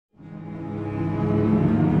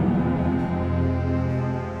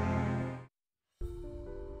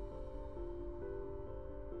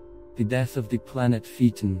The death of the planet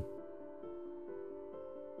Phaeton.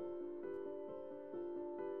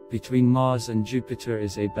 Between Mars and Jupiter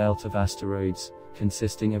is a belt of asteroids,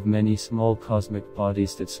 consisting of many small cosmic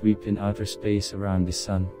bodies that sweep in outer space around the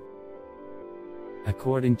Sun.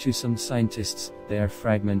 According to some scientists, they are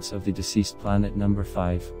fragments of the deceased planet number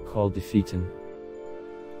 5, called the Phaeton.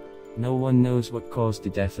 No one knows what caused the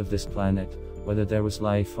death of this planet, whether there was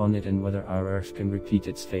life on it and whether our Earth can repeat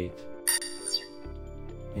its fate.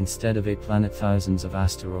 Instead of a planet, thousands of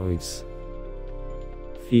asteroids.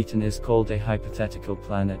 Phaeton is called a hypothetical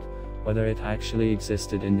planet. Whether it actually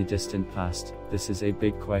existed in the distant past, this is a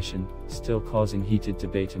big question, still causing heated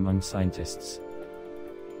debate among scientists.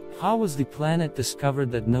 How was the planet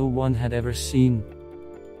discovered that no one had ever seen?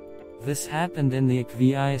 This happened in the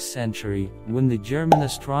XVIII century, when the German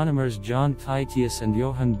astronomers John Titius and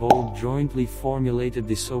Johann Bode jointly formulated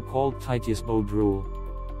the so-called Titius-Bode rule.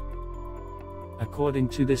 According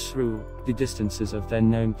to this rule, the distances of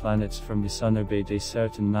then-known planets from the Sun obeyed a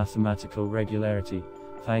certain mathematical regularity,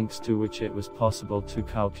 thanks to which it was possible to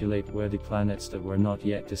calculate where the planets that were not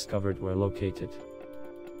yet discovered were located.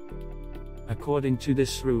 According to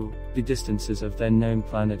this rule, the distances of then-known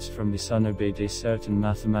planets from the Sun obeyed a certain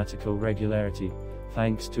mathematical regularity,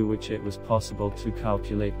 thanks to which it was possible to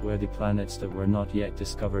calculate where the planets that were not yet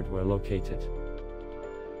discovered were located.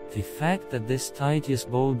 The fact that this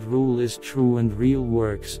Titius-Bode rule is true and real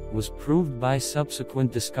works, was proved by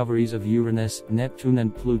subsequent discoveries of Uranus, Neptune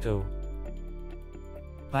and Pluto.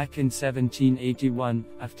 Back in 1781,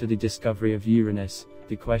 after the discovery of Uranus,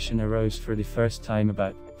 the question arose for the first time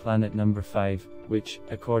about planet number 5, which,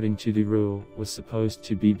 according to the rule, was supposed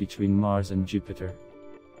to be between Mars and Jupiter.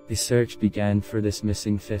 The search began for this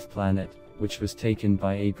missing fifth planet, which was taken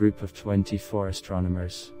by a group of 24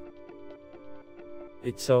 astronomers.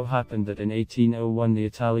 It so happened that in 1801 the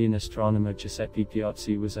Italian astronomer Giuseppe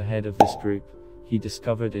Piazzi was ahead of this group. He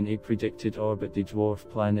discovered in a predicted orbit the dwarf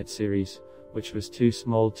planet Ceres, which was too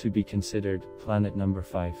small to be considered planet number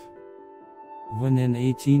 5. When in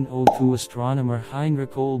 1802 astronomer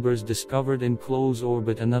Heinrich Olbers discovered in close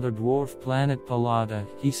orbit another dwarf planet Pallada,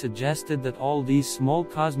 he suggested that all these small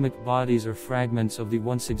cosmic bodies are fragments of the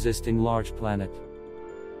once existing large planet.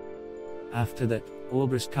 After that,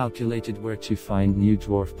 Olbers calculated where to find new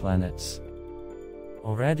dwarf planets.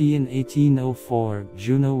 Already in 1804,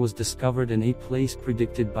 Juno was discovered in a place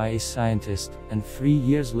predicted by a scientist, and 3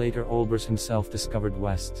 years later Olbers himself discovered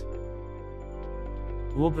West.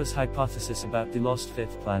 Olbers' hypothesis about the lost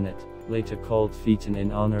fifth planet, later called Phaeton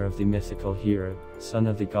in honor of the mythical hero, son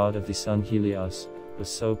of the god of the sun Helios, was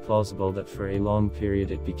so plausible that for a long period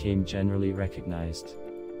it became generally recognized.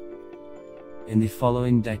 In the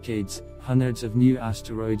following decades, hundreds of new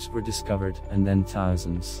asteroids were discovered, and then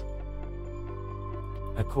thousands.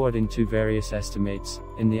 According to various estimates,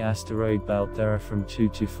 in the asteroid belt there are from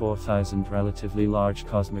 2,000 to 4,000 relatively large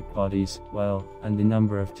cosmic bodies, and the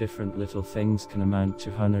number of different little things can amount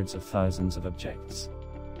to hundreds of thousands of objects.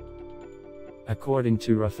 According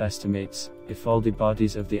to rough estimates, if all the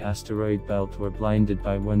bodies of the asteroid belt were blinded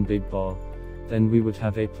by one big ball, then we would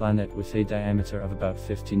have a planet with a diameter of about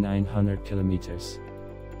 5,900 kilometers.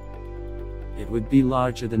 It would be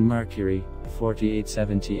larger than Mercury,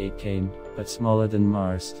 4878 km, but smaller than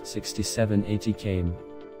Mars, 6780 km.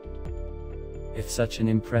 If such an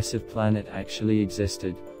impressive planet actually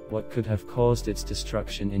existed, what could have caused its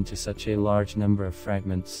destruction into such a large number of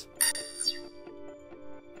fragments?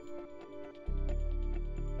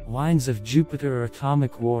 Lines of Jupiter or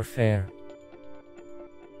atomic warfare.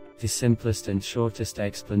 The simplest and shortest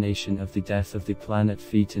explanation of the death of the planet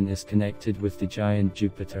Phaeton is connected with the giant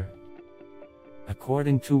Jupiter.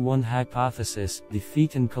 According to one hypothesis, the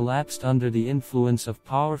Phaeton collapsed under the influence of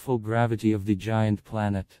powerful gravity of the giant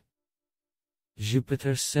planet.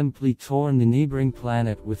 Jupiter simply tore the neighboring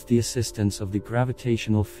planet with the assistance of the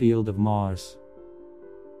gravitational field of Mars.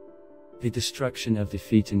 The destruction of the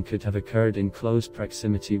Phaeton could have occurred in close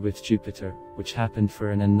proximity with Jupiter, which happened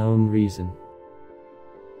for an unknown reason.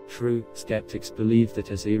 True, skeptics believe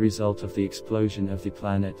that as a result of the explosion of the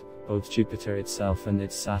planet, both Jupiter itself and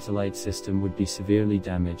its satellite system would be severely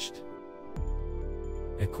damaged.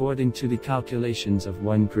 According to the calculations of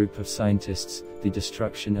one group of scientists, the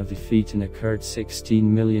destruction of the Phaeton occurred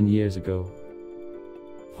 16 million years ago.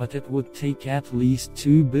 But it would take at least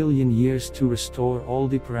 2 billion years to restore all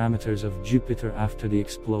the parameters of Jupiter after the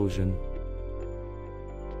explosion.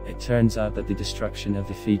 It turns out that the destruction of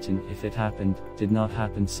the Phaeton, if it happened, did not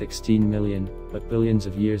happen 16 million, but billions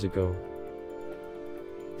of years ago.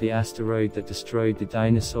 The asteroid that destroyed the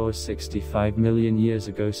dinosaurs 65 million years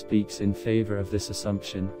ago speaks in favor of this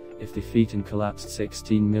assumption. if the Phaeton collapsed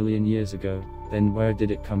 16 million years ago, then where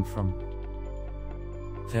did it come from?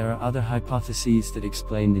 There are other hypotheses that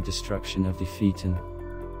explain the destruction of the Phaeton.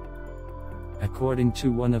 According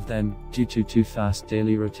to one of them, due to too fast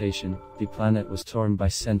daily rotation, the planet was torn by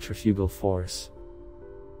centrifugal force.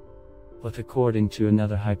 But according to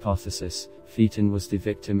another hypothesis, Phaeton was the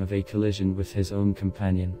victim of a collision with his own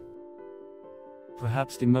companion.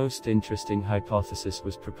 Perhaps the most interesting hypothesis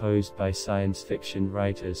was proposed by science fiction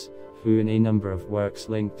writers, who in a number of works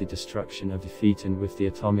linked the destruction of the Phaeton with the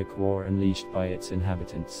atomic war unleashed by its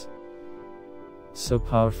inhabitants. So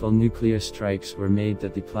powerful nuclear strikes were made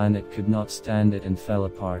that the planet could not stand it and fell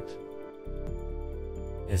apart.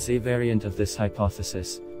 As a variant of this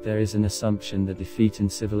hypothesis, there is an assumption that the Phaeton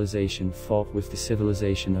civilization fought with the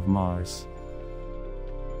civilization of Mars.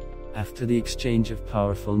 After the exchange of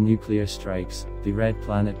powerful nuclear strikes, the red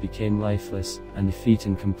planet became lifeless, and the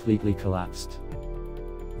Phaeton completely collapsed.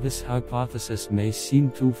 This hypothesis may seem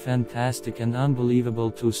too fantastic and unbelievable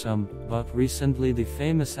to some, but recently the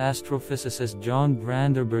famous astrophysicist John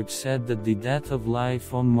Brandenburg said that the death of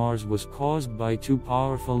life on Mars was caused by two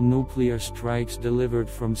powerful nuclear strikes delivered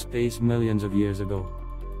from space millions of years ago.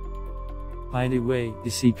 By the way, the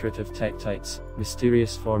secret of tektites,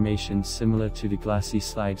 mysterious formations similar to the glassy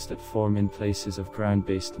slides that form in places of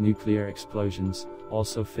ground-based nuclear explosions,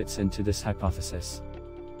 also fits into this hypothesis.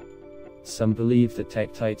 Some believe that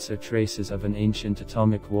tektites are traces of an ancient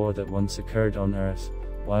atomic war that once occurred on Earth,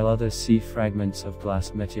 while others see fragments of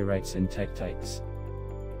glass meteorites in tektites.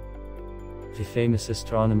 The famous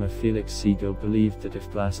astronomer Felix Siegel believed that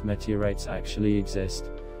if glass meteorites actually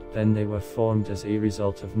exist, then they were formed as a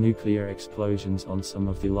result of nuclear explosions on some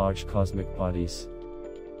of the large cosmic bodies.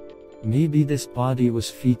 Maybe this body was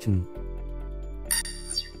Phaeton,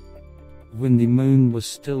 when the moon was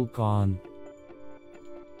still gone.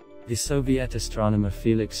 The Soviet astronomer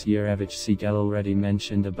Felix Yurevich Siegel, already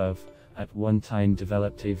mentioned above, at one time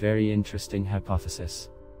developed a very interesting hypothesis.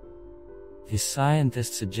 His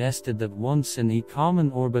scientists suggested that once in a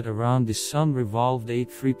common orbit around the Sun revolved a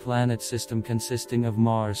three-planet system consisting of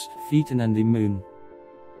Mars, Phaeton and the Moon.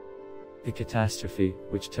 The catastrophe,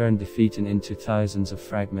 which turned the Phaeton into thousands of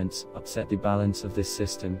fragments, upset the balance of this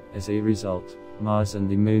system. As a result, Mars and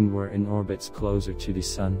the Moon were in orbits closer to the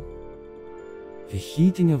Sun. The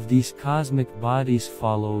heating of these cosmic bodies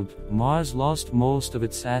followed. Mars lost most of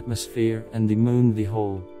its atmosphere and the Moon the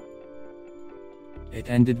whole. It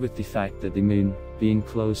ended with the fact that the Moon, being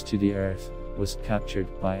close to the Earth, was captured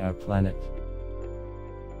by our planet.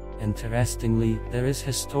 Interestingly, there is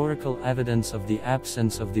historical evidence of the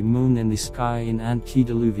absence of the Moon in the sky in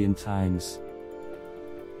antediluvian times.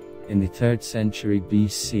 In the 3rd century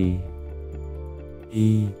BC,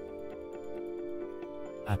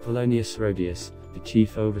 Apollonius Rhodius, the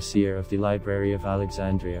chief overseer of the Library of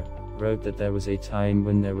Alexandria, wrote that there was a time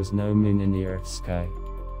when there was no moon in the Earth's sky.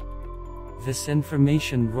 This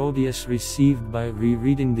information Rhodius received by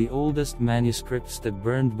rereading the oldest manuscripts that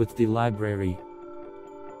burned with the library.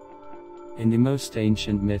 In the most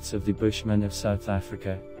ancient myths of the Bushmen of South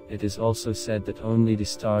Africa, it is also said that only the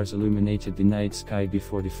stars illuminated the night sky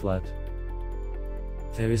before the flood.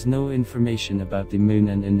 There is no information about the moon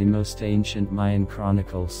and in the most ancient Mayan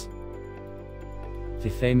chronicles. The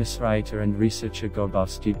famous writer and researcher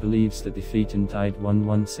Gorbowski believes that the Phaeton died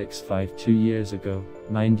 11652 years ago.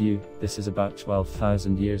 Mind you, this is about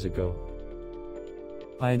 12,000 years ago.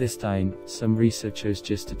 By this time, some researchers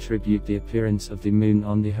just attribute the appearance of the moon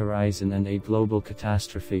on the horizon and a global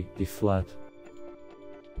catastrophe, the flood.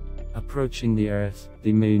 Approaching the Earth,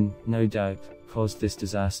 the moon, no doubt, caused this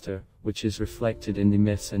disaster, which is reflected in the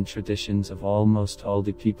myths and traditions of almost all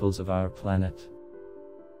the peoples of our planet.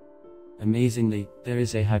 Amazingly, there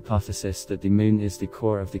is a hypothesis that the moon is the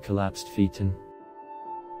core of the collapsed Phaeton.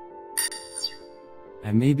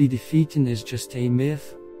 And maybe the Phaeton is just a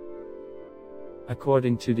myth?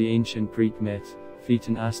 According to the ancient Greek myth,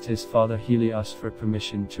 Phaeton asked his father Helios for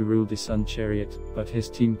permission to rule the sun chariot, but his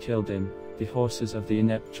team killed him. The horses of the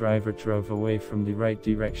inept driver drove away from the right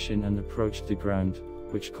direction and approached the ground,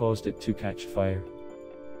 which caused it to catch fire.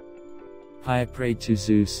 Pi prayed to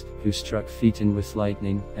Zeus, who struck Phaeton with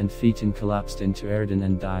lightning, and Phaeton collapsed into Eridan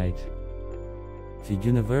and died. The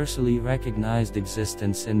universally recognized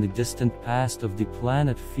existence in the distant past of the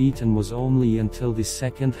planet Phaeton was only until the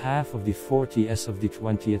second half of the 40s of the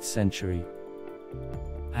 20th century.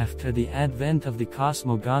 After the advent of the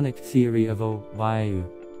cosmogonic theory of O.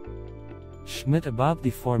 Schmidt about the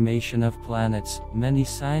formation of planets, many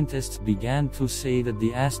scientists began to say that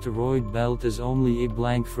the asteroid belt is only a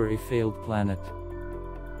blank for a failed planet.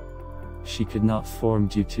 She could not form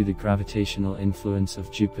due to the gravitational influence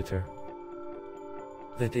of Jupiter.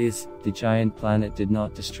 That is, the giant planet did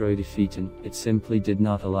not destroy the Phaeton, it simply did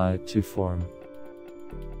not allow it to form.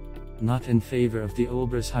 Not in favor of the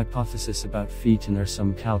Olbers hypothesis about Phaeton are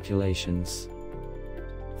some calculations.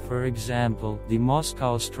 For example, the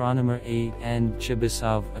Moscow astronomer A.N.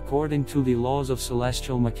 Chebyshev, according to the laws of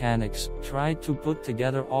celestial mechanics, tried to put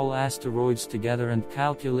together all asteroids together and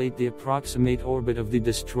calculate the approximate orbit of the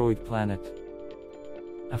destroyed planet.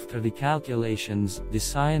 After the calculations, the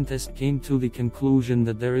scientist came to the conclusion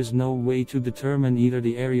that there is no way to determine either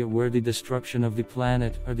the area where the destruction of the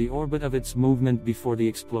planet, or the orbit of its movement before the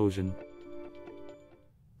explosion.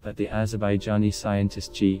 But the Azerbaijani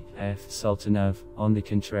scientist G.F. Sultanov, on the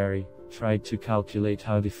contrary, tried to calculate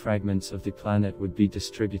how the fragments of the planet would be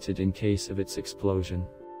distributed in case of its explosion.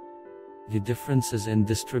 The differences in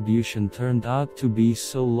distribution turned out to be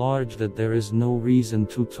so large that there is no reason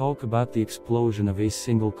to talk about the explosion of a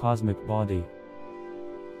single cosmic body.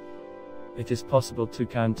 It is possible to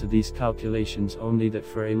counter these calculations only that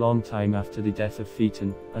for a long time after the death of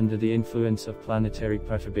Phaeton, under the influence of planetary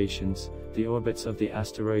perturbations, the orbits of the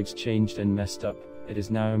asteroids changed and messed up. It is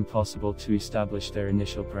now impossible to establish their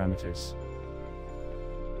initial parameters.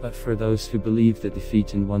 But for those who believe that the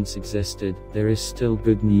Phaeton once existed, there is still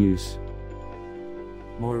good news.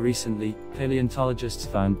 More recently, paleontologists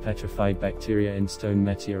found petrified bacteria in stone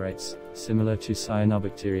meteorites, similar to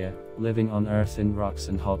cyanobacteria, living on Earth in rocks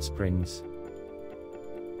and hot springs.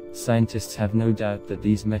 Scientists have no doubt that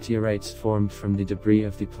these meteorites formed from the debris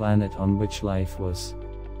of the planet on which life was.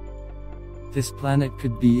 This planet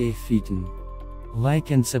could be a Phaeton.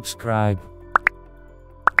 Like and subscribe.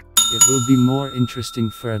 It will be more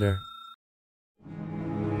interesting further.